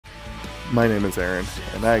My name is Aaron,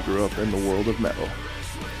 and I grew up in the world of metal.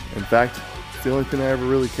 In fact, it's the only thing I ever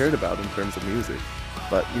really cared about in terms of music.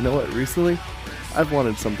 But you know what, recently, I've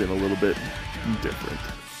wanted something a little bit different.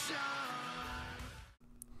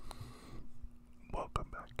 Welcome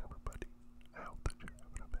back, everybody. I hope that you're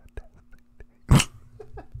having a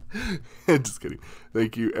fantastic day. Just kidding.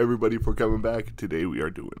 Thank you, everybody, for coming back. Today we are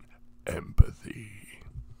doing Empathy.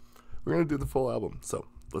 We're going to do the full album, so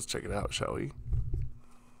let's check it out, shall we?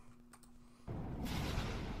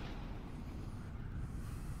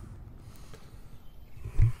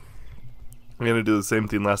 I'm going to do the same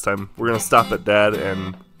thing last time. We're going to stop at Dad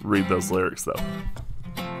and read those lyrics, though.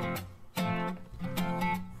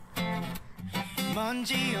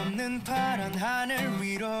 먼지 없는 파란 하늘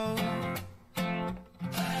위로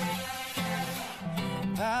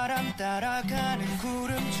바람 따라가는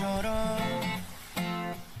구름처럼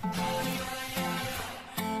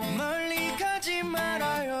멀리 가지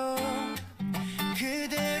말아요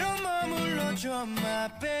그대로 머물러줘 my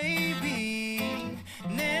baby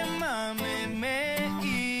내 맘에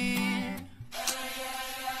매일.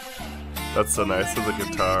 That's so nice with the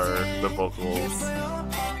guitar, the vocals.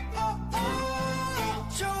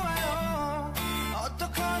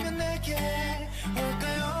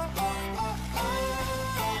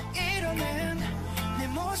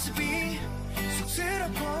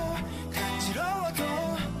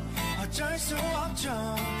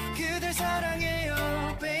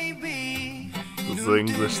 This is the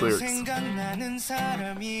English lyrics.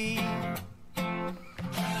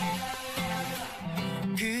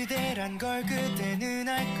 그대란 걸 그대는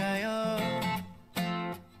알까요?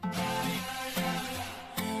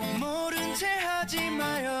 모른 채 하지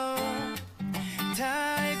마요.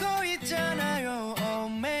 다 알고 있잖아요. Oh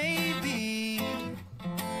maybe,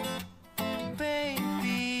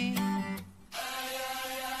 baby.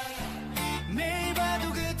 매일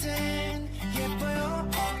봐도 그댄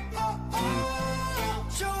예뻐요.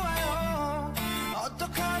 좋아요.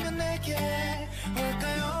 어떻게 하면 내게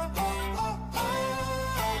올까요?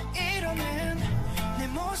 이러면 내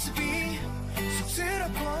모습이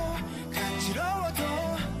쑥스럽고 간지러워도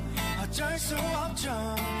어쩔 수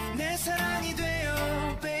없죠. 내 사랑이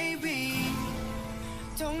돼요, baby.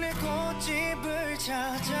 동네 꽃집을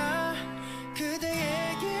찾아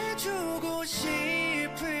그대에게 주고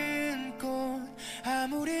싶은 꽃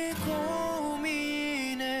아무리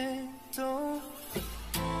고민해도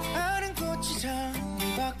아는 꽃이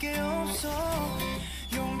장밖에 없어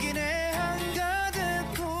용기내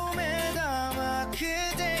한가득 품에 담아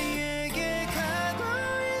그대에게 가고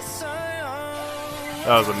있어요.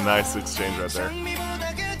 That was a nice exchange right there.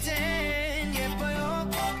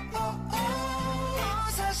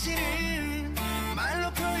 사실은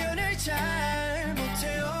말로 표현을 잘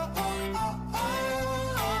못해요.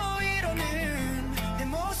 이러는 내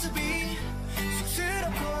모습이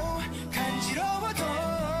쑥스럽고 간지러워도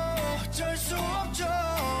어쩔 수 없죠.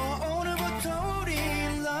 오늘부터 우리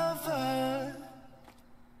lover.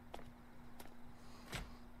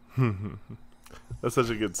 That's such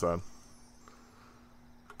a good song.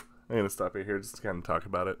 I'm going to stop it here just to kind of talk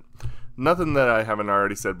about it. Nothing that I haven't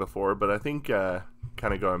already said before, but I think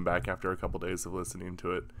kind of going back after a couple days of listening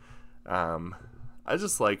to it, I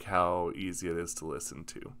just like how easy it is to listen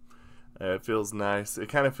to. It feels nice. It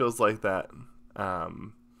kind of feels like that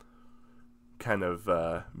kind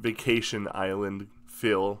of vacation island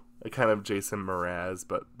feel, a kind of Jason Mraz,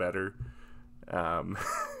 but better. And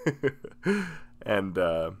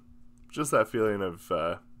just that feeling of,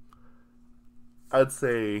 I'd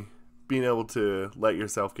say, being able to let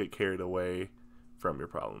yourself get carried away from your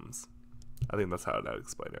problems. I think that's how I'd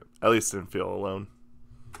explain it. At least didn't feel alone.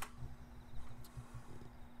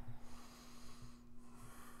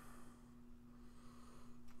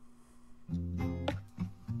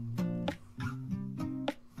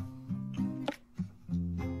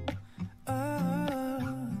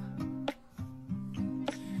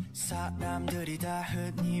 사람들이 다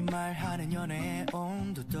흔히 말하는 연애의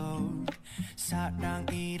온도도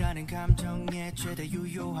사랑이라는 감정의 최대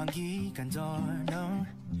유효한 기간도 넌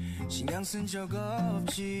신경 쓴 적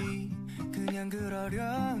없지 그냥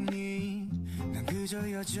그러려니 난 그저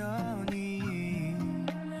여전히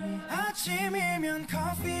아침이면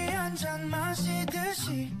커피 한 잔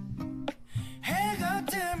마시듯이 해가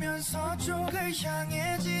뜨면 서쪽을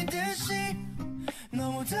향해 지듯이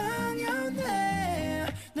너무 당연해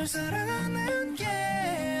널 사랑하는 게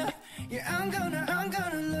Yeah, I'm gonna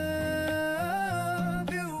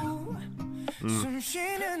love you 숨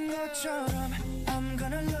쉬는 것처럼 I'm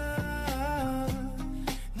gonna love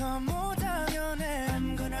너무 당연해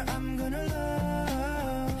I'm gonna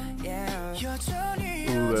love Yeah 여전히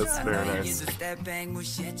Ooh, that nice, very nice.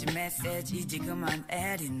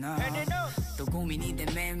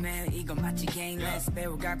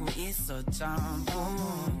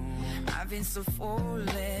 I've been so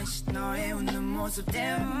foolish 너의 웃는 모습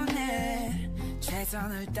때문에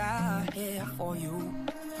최선을 다해 for you.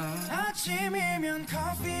 아침이면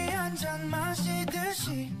커피 한 잔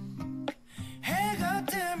마시듯이 해가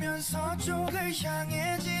뜨면 서쪽을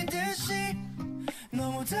향해 지듯이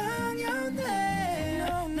너무 당연해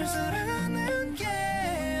널 사랑하는 게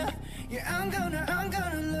Yeah, I'm gonna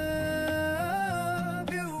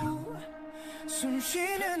love you 숨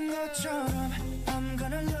쉬는 것처럼 I'm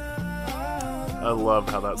gonna love I love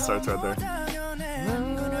how that starts right there.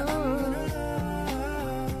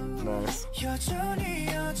 Nice. 여전히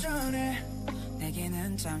여전해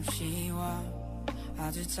내게는 참 쉬워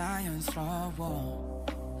아주 자연스러워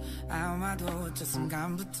아마도 저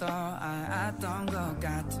순간부터 알았던 것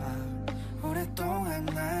같아 오랫동안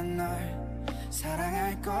난 널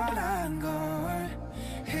사랑할 거란 걸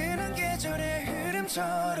흐른 계절의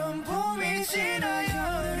흐름처럼 봄이 지나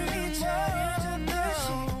여름이 차려진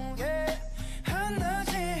듯이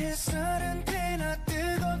한낮의 햇살은 꽤나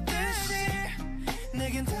뜨겁듯이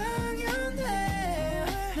내겐 당연해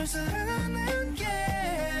널 사랑하는 게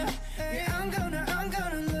Yeah, I'm gonna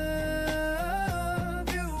love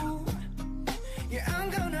you Yeah, I'm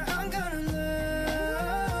gonna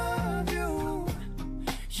love you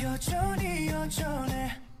여전히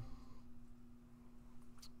여전해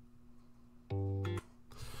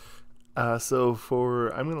So for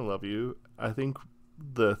I'm Gonna Love You, I think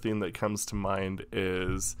the thing that comes to mind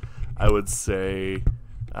is, I would say,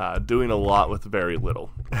 doing a lot with very little.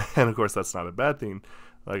 And of course that's not a bad thing.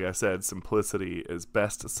 Like I said, simplicity is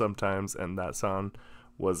best sometimes, and that song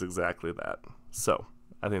was exactly that. So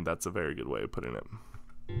I think that's a very good way of putting it.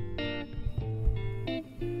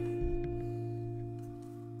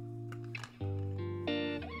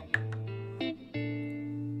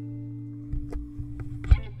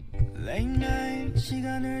 Late night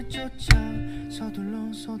시간을 쫓아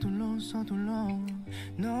서둘러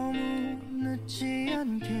너무 늦지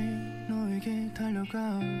않게 너에게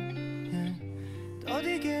달려가 yeah.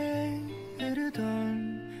 더디게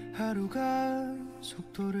흐르던 하루가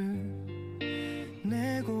속도를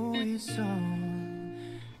내고 있어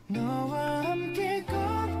너와 함께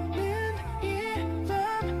걷는 이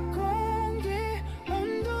밤 공기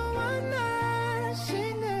온도와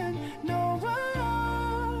날씨는 너와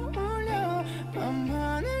어울려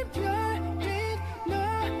밤하늘 별빛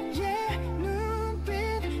너의 눈빛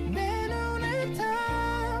내 눈에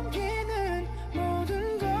담기는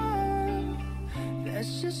모든 건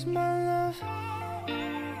That's just my love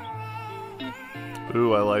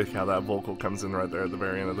Ooh, I like how that vocal comes in right there at the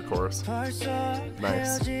very end of the chorus. Nice.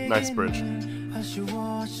 Nice bridge.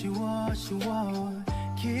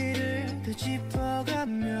 길을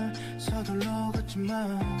되짚어가며 서둘러 걷지마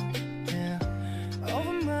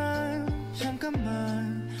 5분만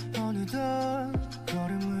잠깐만 어느덧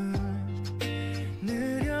걸음은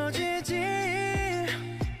느려지지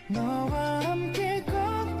너와 함께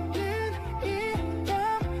걷는 이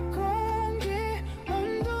밤 공기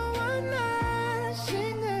온도와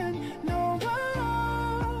날씨는 너와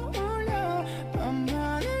어울려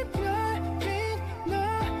밤하늘 별빛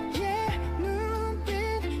너의 눈빛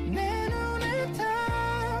내 눈에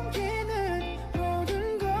담기는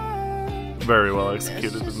모든 건 Very well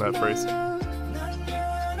executed in that phrase.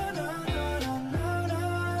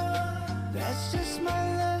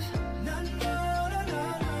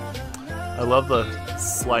 I love the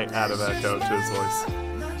slight add of echo to his voice.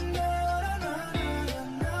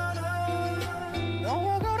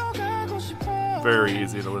 Very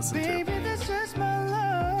easy to listen to.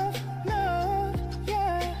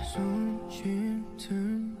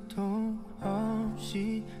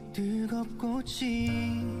 뜨겁고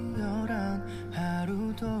치열한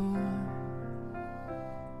하루도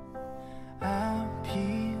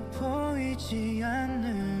앞이 보이지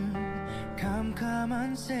않는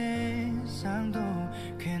캄캄한 세상도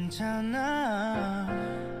괜찮아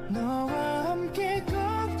너와 함께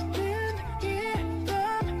걷는 이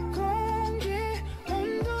밤 공기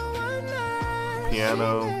온도와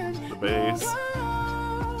Piano, the bass,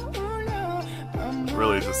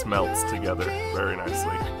 really just melts together very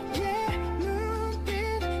nicely.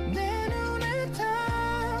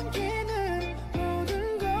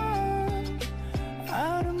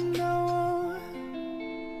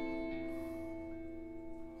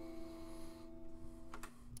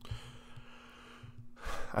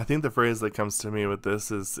 I think the phrase that comes to me with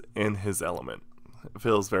this is in his element. It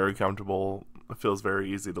feels very comfortable. It feels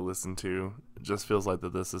very easy to listen to. It just feels like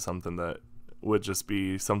that this is something that would just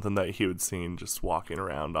be something that he would seen just walking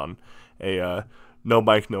around on a no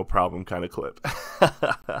mic, no problem kind of clip.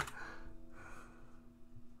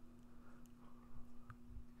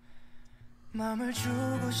 맘을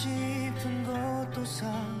주고 싶은 것도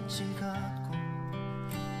상치 같고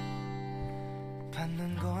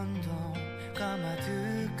받는 건 더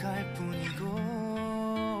까마득할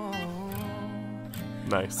뿐이고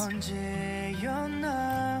Nice.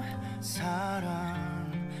 언제였나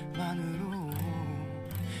사랑만으로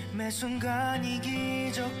매 순간이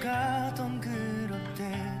기적 같던 그럴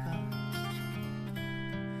때가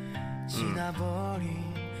지나버린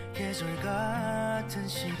계절 같은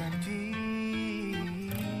시간 뒤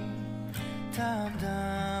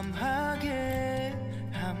담담하게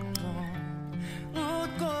한번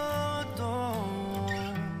웃고 또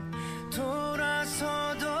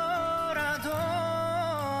돌아서더라도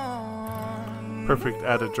Perfect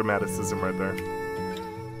added dramaticism right there.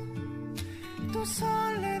 또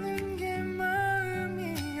설레는 게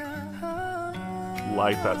마음이야.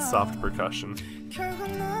 Like that soft percussion. 결국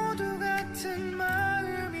모두 같은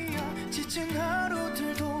마음이야. 지친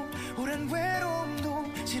하루들도 오랜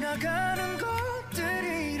외로움도 지나가는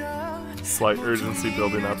것들이라. Slight urgency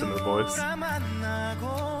building up in the voice.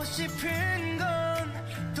 만나고 싶은 건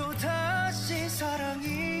또 다시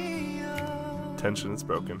사랑이야. Tension is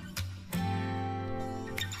broken.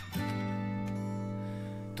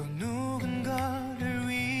 또 누군가를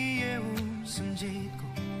위해 웃음 짓고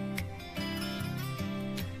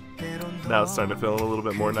Now it's starting to fill in a little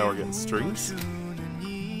bit more. Now we're getting strings.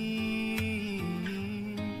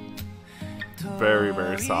 Very,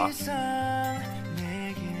 very soft. A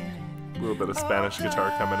little bit of Spanish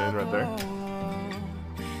guitar coming in right there.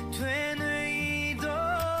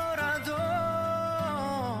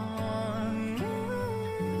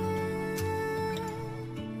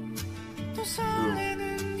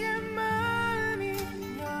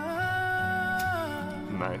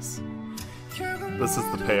 Nice. This is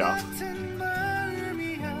the payoff.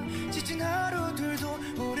 지친 하루들도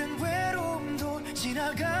오랜 외로움도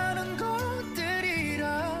지나가는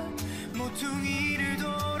것들이라 모퉁이를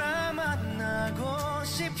돌아 만나고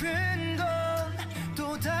싶은 건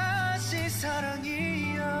또 다시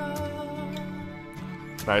사랑이야.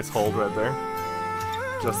 Nice hold right there.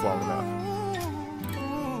 Just long enough.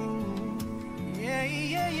 Yeah,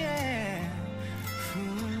 yeah, yeah.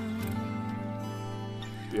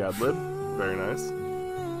 The ad lib, very nice.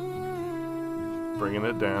 Bringing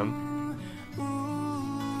it down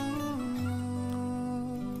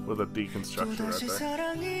with a deconstruction right there.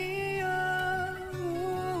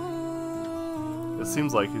 It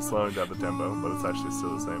seems like he's slowing down the tempo, but it's actually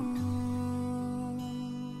still the same.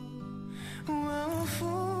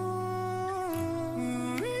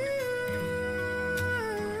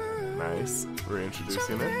 Nice,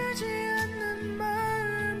 reintroducing it.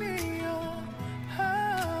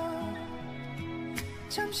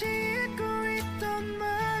 잠시 잊고 있던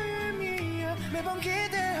마음이야. 매번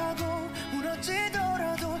기대하고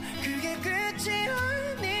무너지더라도 그게 끝이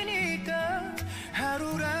아니니까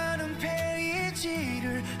하루라는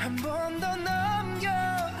페이지를 한 번 더 넘겨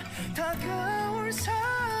다가올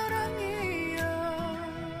사랑이야.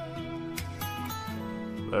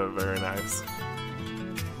 Very nice.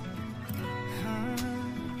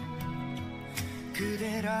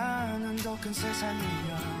 그대라는 더 큰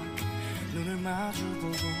세상이야. 눈을 마주보고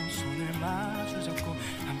손을 마주잡고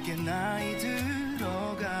함께 나이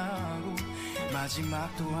들어가고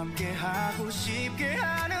마지막도 함께 하고 싶게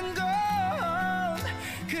하는 건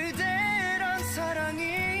그대란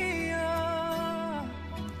사랑이야.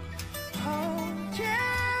 Oh,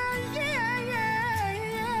 yeah, yeah, yeah,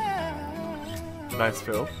 yeah. Nice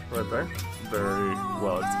fill right there. Very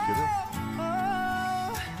well executed.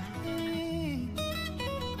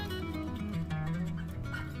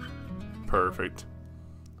 Perfect.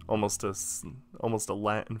 Almost a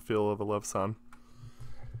Latin feel of a love song.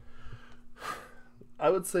 I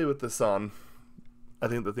would say with this song, I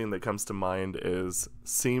think the thing that comes to mind is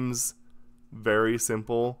seems very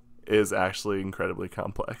simple, is actually incredibly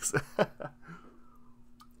complex.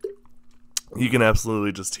 You can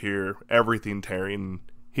absolutely just hear everything tearing.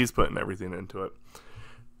 He's putting everything into it.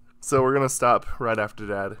 So we're going to stop right after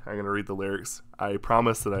that. I'm going to read the lyrics. I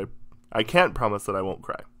promise that I can't promise that I won't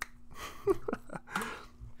cry.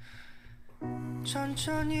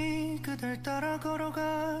 천천히 그댈 따라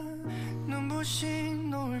걸어가 눈부신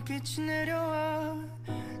노을빛이 내려와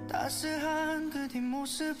따스한 그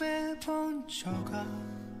뒷모습에 번져가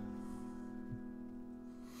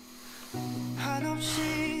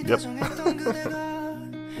한없이 다정했던 그대가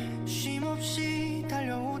쉼없이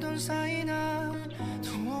달려오던 사이나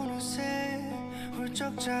또 어느새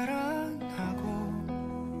훌쩍 자라나고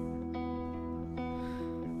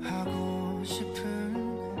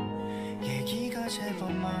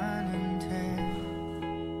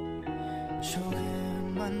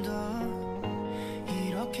번 더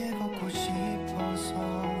이렇게 걷고 싶어서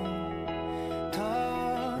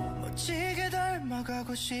더 멋지게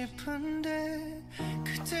닮아가고 싶은데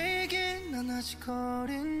그대에게 난 아직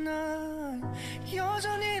어린 날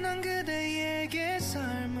여전히 난 그대에게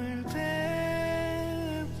삶을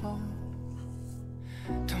배워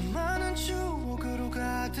더 많은 추억으로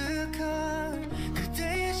가득할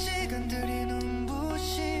그대의 시간들이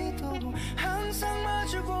눈부시도록 항상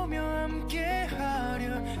마주보며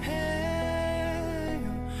함께하려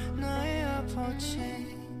해요 나의 아버지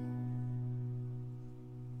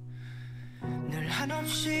늘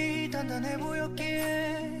한없이 단단해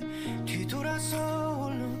보였기에 뒤돌아서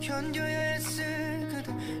홀로 견뎌야 했을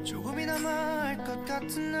그대 조금이나마 알 것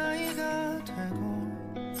같은 나이가 되고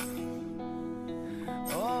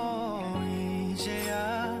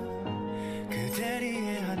이제야 그댈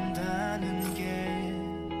이해한다는 게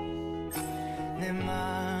내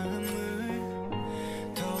마음을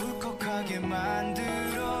더 울컥하게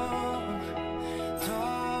만들어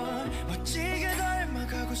더 멋지게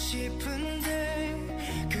닮아가고 싶은데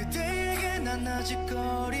그대에게 난 아직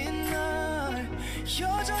어린 날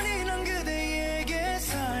여전히 난 그대에게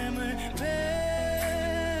삶을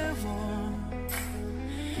배워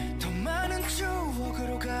더 많은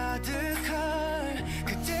추억으로 가득할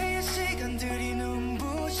그대의 시간들이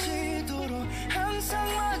눈부시도록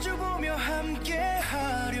항상 마주보며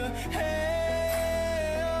함께하려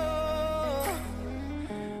해요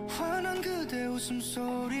환한 그대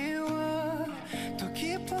웃음소리와 더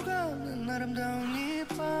깊어가는 아름다운 이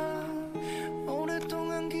밤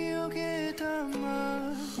오랫동안 기억에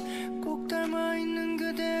담아 꼭 닮아있는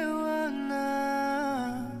그대와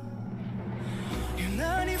나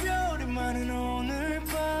유난히 별이 많은 오늘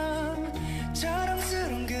밤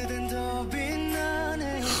자랑스러운 그댄 더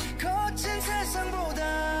빛나네요 거친 세상보다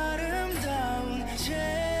아름다운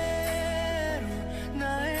채로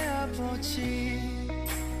나의 아버지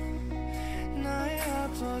나의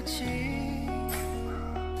아버지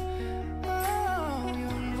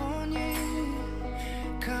영원히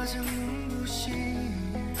가장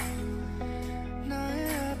눈부신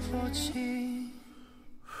나의 아버지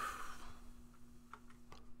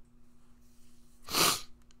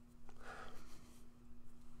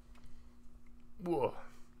Whoa.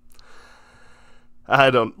 I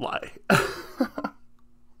don't lie.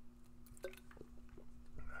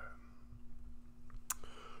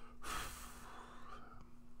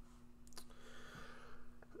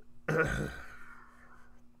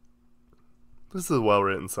 This is a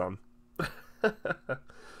well-written song.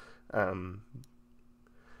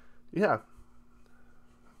 Yeah.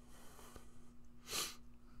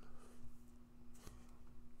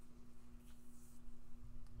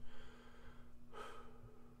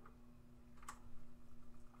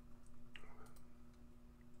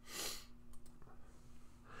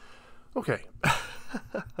 Okay.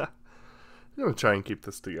 I'm going to try and keep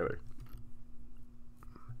this together.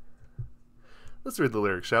 Let's read the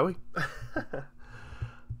lyrics, shall we?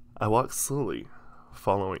 I walk slowly,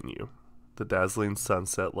 following you. The dazzling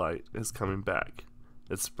sunset light is coming back.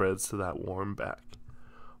 It spreads to that warm back.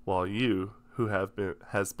 While you, who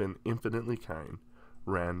has been infinitely kind,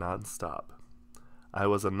 ran non-stop. I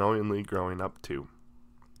was unknowingly growing up too.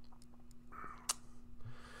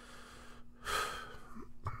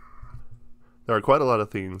 There are quite a lot of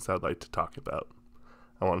things I'd like to talk about.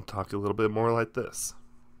 I want to talk a little bit more like this.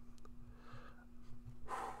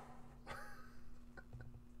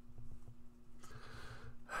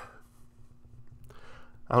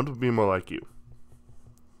 I want to be more like you.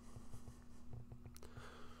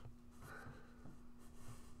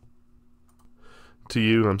 To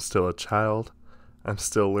you, I'm still a child. I'm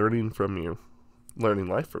still learning from you, learning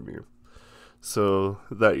life from you, so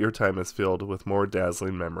that your time is filled with more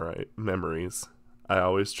dazzling memories. I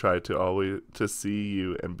always try to see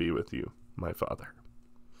you and be with you, my Father.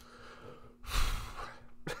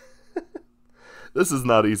 This is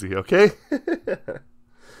not easy, okay?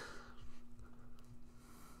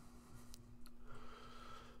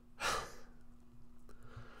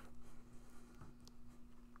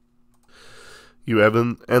 You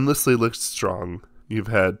haven't endlessly looked strong. You've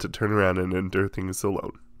had to turn around and endure things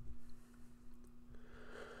alone.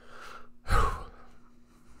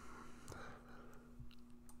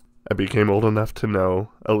 I became old enough to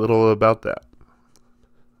know a little about that.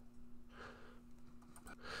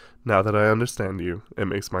 Now that I understand you, it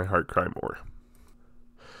makes my heart cry more.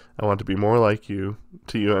 I want to be more like you.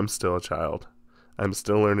 To you, I'm still a child. I'm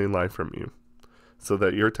still learning life from you, so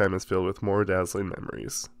that your time is filled with more dazzling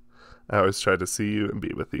memories. I always try to see you and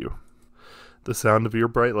be with you. The sound of your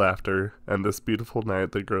bright laughter and this beautiful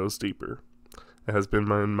night that grows deeper. It has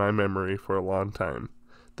been in my memory for a long time.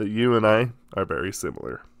 that you and I are very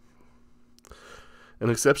similar. An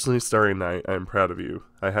exceptionally starry night, I am proud of you.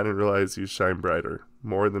 I hadn't realized you shine brighter,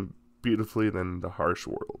 more than beautifully than the harsh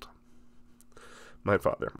world. My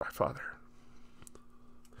father, my father.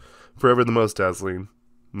 Forever the most dazzling,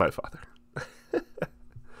 my father.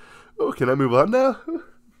 Oh, can I move on now?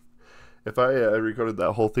 If I recorded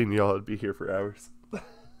that whole thing, y'all would be here for hours.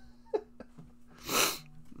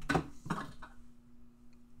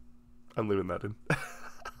 I'm leaving that in.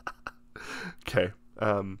 Okay.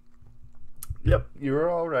 Yep, you were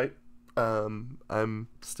all right. I'm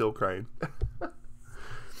still crying.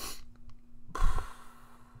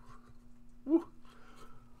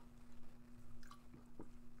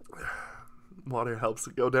 Water helps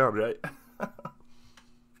it go down, right?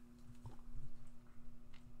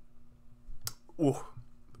 Ooh,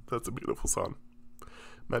 that's a beautiful song.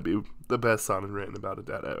 Might be the best song written about a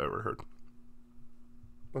dad I've ever heard.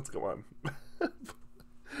 Let's go on.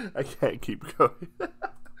 I can't keep going.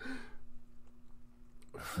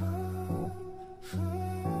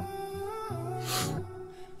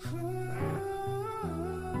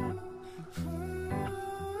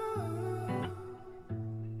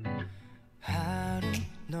 하루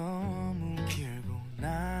너무 길고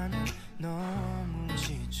나는 너무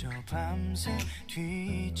지쳐 밤새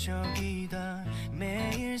뒤척이다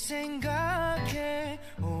매일 생각해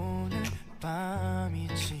오늘 밤이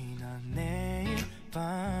지나 내일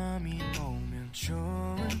밤이 오면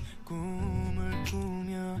좋은 꿈을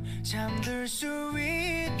꾸며 잠들 수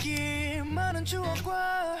있길 많은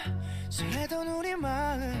추억과 설레던 우리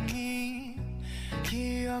마음이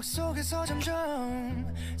기억 속에서 점점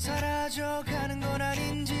사라져가는 건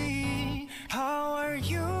아닌지 How are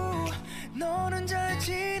you? 너는 잘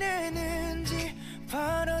지내는지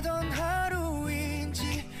바라던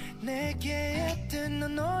하루인지 내게 했던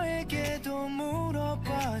넌 너에게도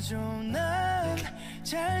물어봐줘 난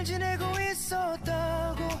잘 지내고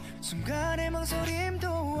있었다고 순간의 망설임도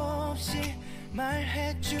없이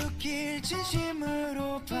말해주길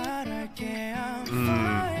진심으로 바랄게 I'm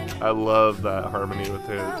fine I love that harmony with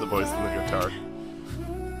the voice and the guitar.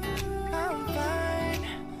 I'm fine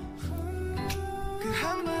그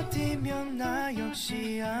한마디면 나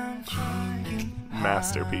역시 I'm fine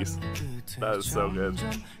Masterpiece. That is so good.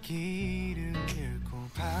 길을 잃고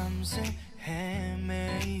밤새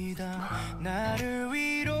헤매이다 나를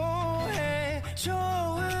위로해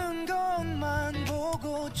좋은 것만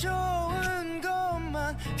보고 좋은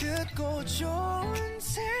것만 듣고 좋은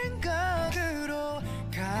생각으로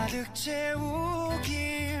가득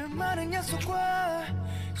채우길 많은 약속과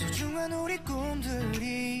소중한 우리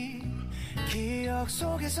꿈들이 기억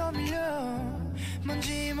속에서 밀려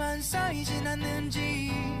먼지만 쌓이진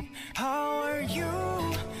않는지 How are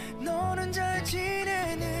you? 너는 잘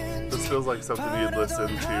지내는지 This feels like something you'd listen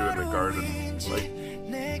to in the garden.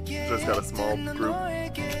 Like, just got a small group,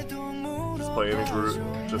 just playing a group,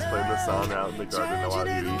 just playing the song out in the garden while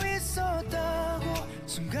you eat.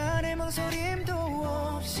 순간의 망설임도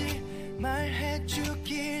없이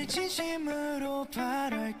말해주길 진심으로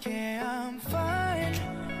바랄게 I'm fine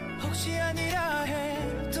혹시 아니라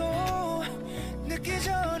해도 늦기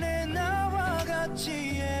전에 나와 같이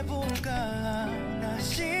해볼까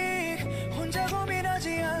하나씩 혼자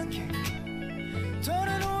고민하지 않게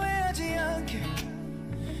더는 오해하지 않게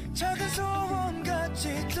작은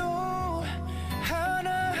소원같이 또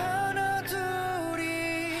하나하나 둘이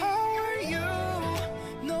How are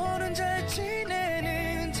you? 너는 잘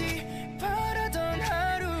지내는지 바라던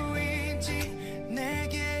하루인지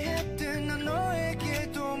내게 했던 넌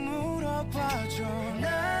너에게도 물어봐줘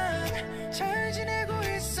난 잘 지내고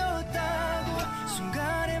있었다고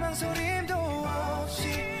순간의 망설임도 없이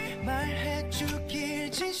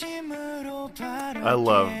말해주길 진심으로 바랄게 I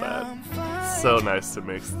love that. So nice to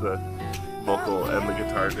mix the vocal and the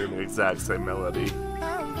guitar doing the exact same melody.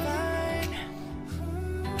 I'm fine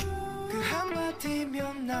그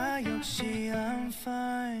한마디면 나 역시 I'm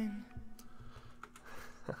fine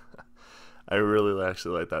I really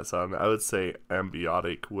actually like that song. I would say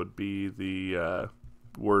ambiotic would be the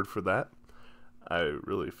word for that. I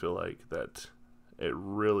really feel like that it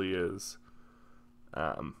really is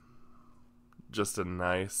just a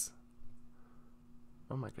nice...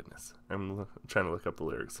 Oh my goodness. I'm trying to look up the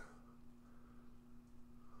lyrics.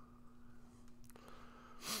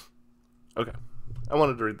 Okay. I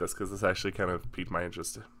wanted to read this because this actually kind of piqued my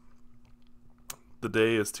interest. The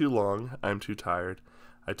day is too long. I'm too tired.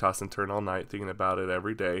 I toss and turn all night thinking about it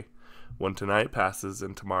every day. When tonight passes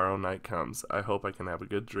and tomorrow night comes, I hope I can have a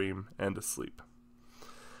good dream and a sleep.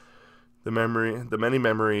 The many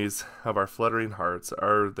memories of our fluttering hearts,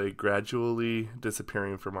 are they gradually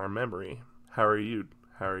disappearing from our memory? How are you?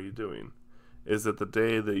 How are you doing? Is it the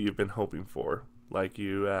day that you've been hoping for? Like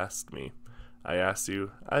you asked me. I asked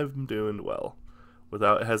you, I'm doing well.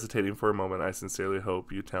 Without hesitating for a moment, I sincerely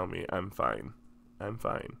hope you tell me I'm fine. I'm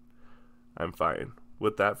fine. I'm fine.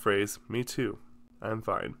 With that phrase, me too. I'm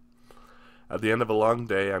fine. At the end of a long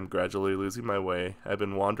day, I'm gradually losing my way. I've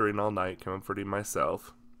been wandering all night, comforting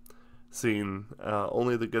myself, seeing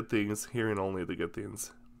only the good things, hearing only the good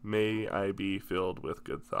things. May I be filled with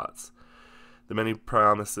good thoughts. The many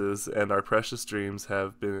promises and our precious dreams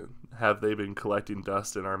have they been collecting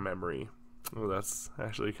dust in our memory. Oh, that's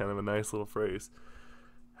actually kind of a nice little phrase.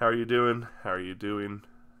 How are you doing? How are you doing?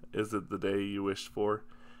 Is it the day you wished for?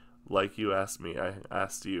 Like you asked me, I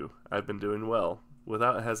asked you. I've been doing well.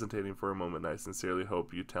 Without hesitating for a moment, I sincerely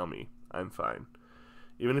hope you tell me I'm fine.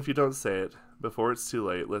 Even if you don't say it, before it's too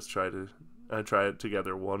late, let's try it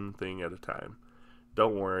together, one thing at a time.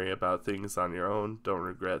 Don't worry about things on your own. Don't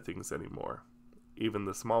regret things anymore. Even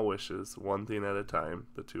the small wishes, one thing at a time,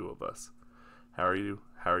 the two of us. How are you?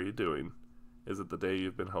 How are you doing? Is it the day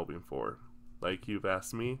you've been hoping for? Like you've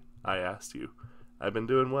asked me, I asked you. I've been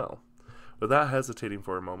doing well. Without hesitating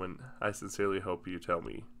for a moment, I sincerely hope you tell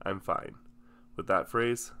me I'm fine. With that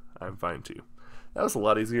phrase, I'm fine too. That was a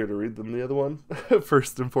lot easier to read than the other one,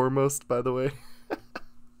 first and foremost, by the way.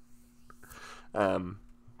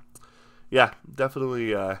 Yeah,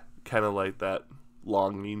 definitely kind of like that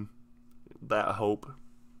longing, that hope.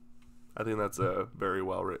 I think that's a very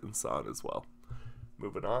well-written song as well.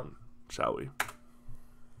 Moving on, shall we?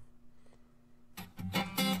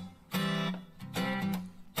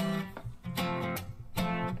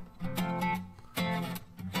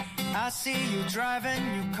 I see you driving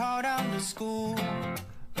your car down to school.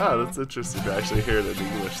 Oh, that's interesting to actually hear it in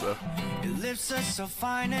English, though. Your lips are so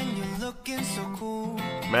fine and you're looking so cool.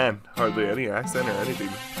 Man, hardly any accent or anything.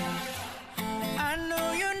 I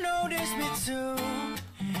know you notice me too.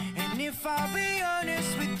 And if I'll be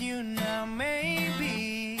honest with you now,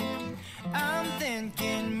 maybe I'm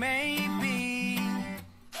thinking maybe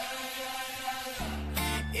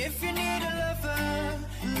if you need a lover,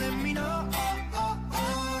 let me know.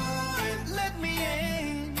 Let me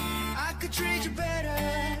in. I could treat you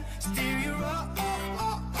better, steer you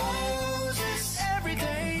roses every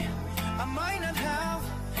day. I might not have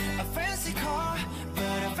a fancy car,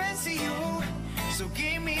 but I fancy you. So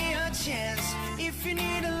give me a chance. If you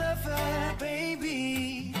need a lover,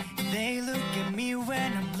 baby, they look at me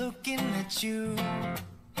when I'm looking at you.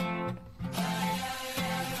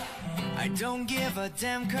 I don't give a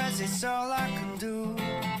damn, cause it's all I can do.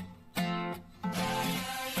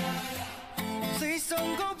 Please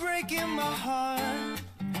don't go breaking my heart.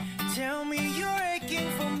 Tell me you're aching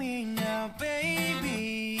for me now,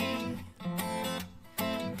 baby.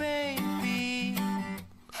 Baby.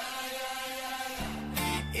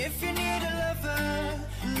 If you need a lover,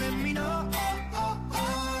 let me know.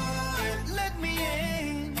 Let me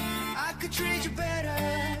in. I could treat you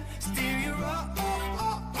better, steer you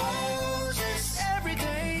roses every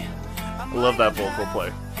day. I love that vocal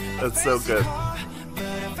play. That's so good.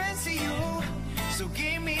 So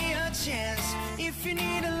give me a chance. If you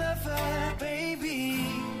need a lover, baby.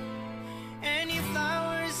 Any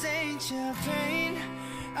flowers ain't your pain.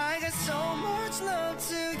 I got so much love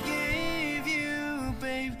to give you,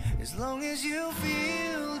 babe. As long as you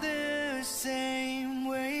feel the same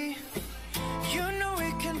way. You know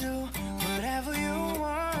we can do whatever you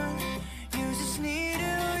want. You just need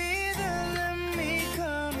to either let me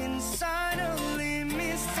come inside or leave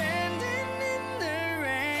me standing in the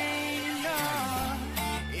rain. Oh,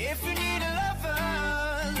 if you need a lover,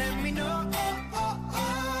 let me know.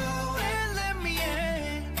 And let me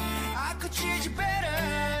in. I could treat you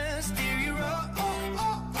better, steer you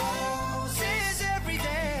roses every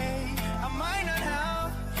day. I might not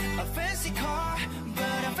have a fancy car,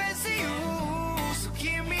 but I fancy you. So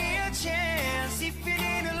give me a chance. If you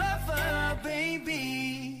need a lover,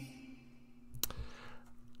 baby.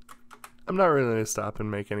 I'm not really going to stop and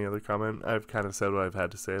make any other comment. I've kind of said what I've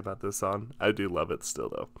had to say about this song. I do love it still,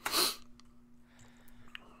 though.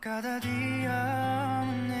 Cada día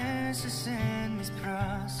amaneces en mis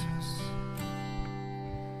brazos.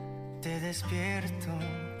 Te despierto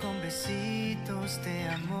con besitos de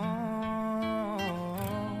amor.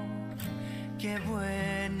 Qué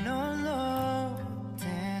bueno lo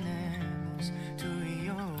tenemos tú y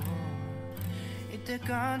yo. Y te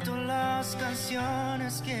canto las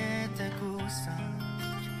canciones que te gustan.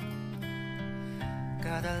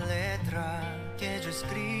 Cada letra que yo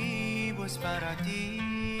escribo es para ti.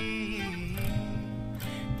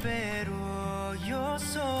 Pero yo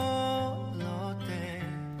solo te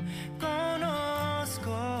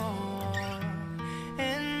conozco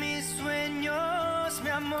en mis sueños, mi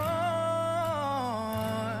amor.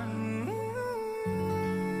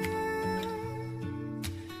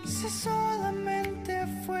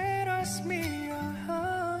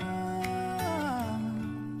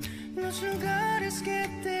 los lugares que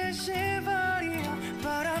te llevaría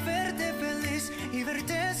para verte feliz y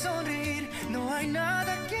verte sonreír. No hay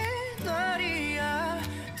nada que no haría.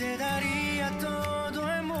 Te daría todo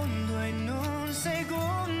el mundo en un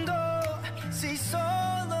segundo si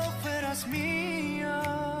solo fueras mía.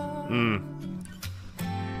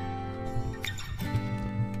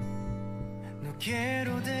 No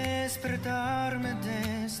quiero despertarme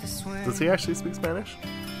de este sueño. Does he actually speak Spanish?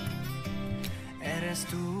 Eres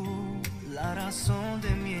tú la razón de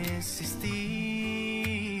mi existir.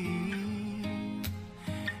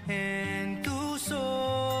 En tus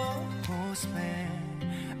ojos me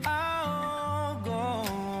ahogo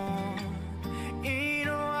y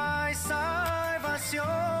no hay salvación.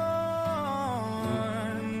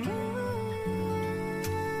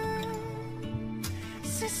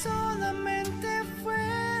 Si solamente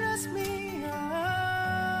fueras mía,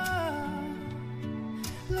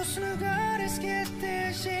 los lugares que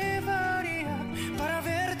te llevaría para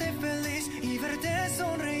verte feliz y verte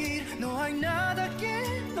sonreír. No hay nada que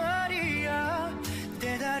no haría.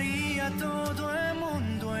 Te daría todo el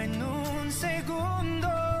mundo en un segundo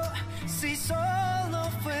si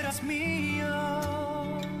solo fueras mía.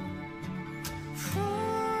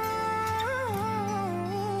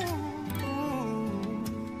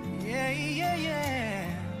 Yeah, yeah,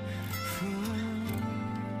 yeah.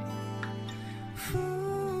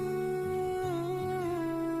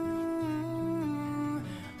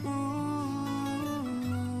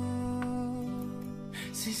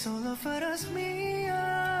 Si solo fueras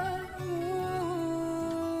mía.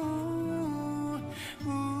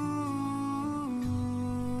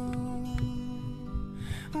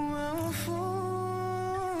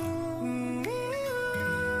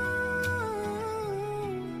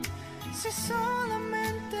 Si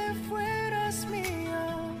solamente fueras mía.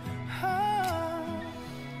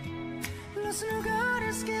 Los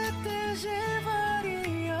lugares que te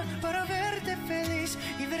llevaría para verte feliz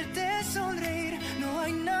y verte sonreír. No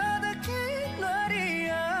hay nada que no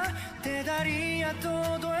haría. Te daría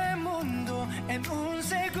todo el mundo en un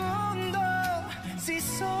segundo si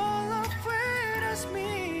solo fueras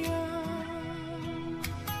mía.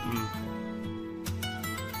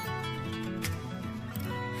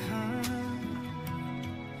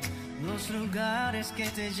 Los lugares que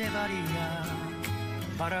te llevaría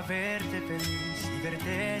para verte feliz y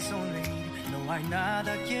verte sonreír. No hay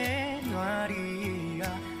nada que no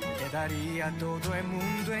haría. Te daría todo el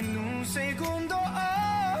mundo en un segundo.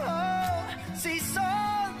 Oh, si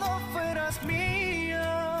solo fueras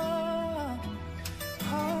mía.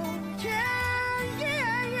 Oh, yeah,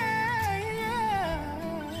 yeah, yeah, yeah.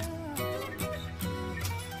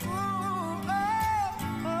 Oh,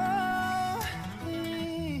 oh, oh.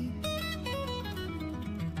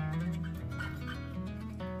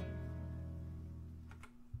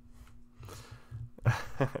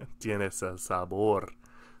 Tienes el sabor.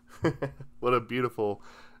 What a beautiful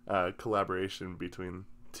collaboration between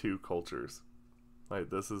two cultures.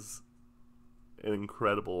 Like, this is an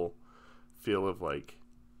incredible feel of like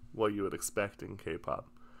what you would expect in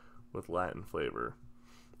K-pop with Latin flavor,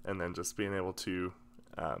 and then just being able to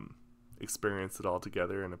experience it all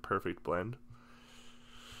together in a perfect blend.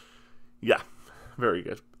 Yeah, very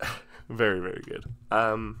good. Very, very good.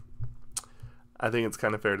 I think it's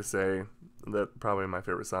kind of fair to say that probably my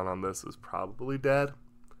favorite song on this is probably Dad.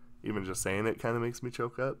 Even just saying it kind of makes me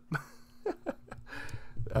choke up.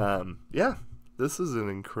 Yeah, this is an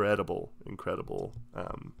incredible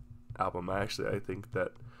album. I think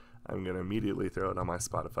that I'm going to immediately throw it on my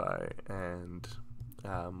Spotify, and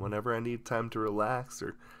whenever I need time to relax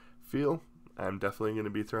or feel, I'm definitely going to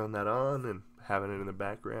be throwing that on and having it in the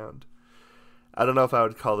background. I don't know if I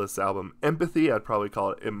would call this album empathy. I'd probably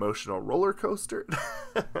call it emotional roller coaster.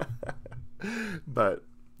 But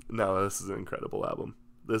no, this is an incredible album.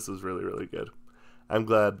 This is really, really good. I'm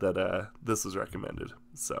glad that this was recommended.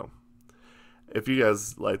 So if you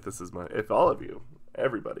guys like this as much, if all of you,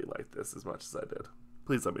 everybody liked this as much as I did,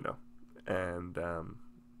 please let me know. And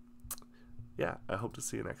yeah, I hope to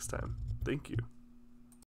see you next time. Thank you.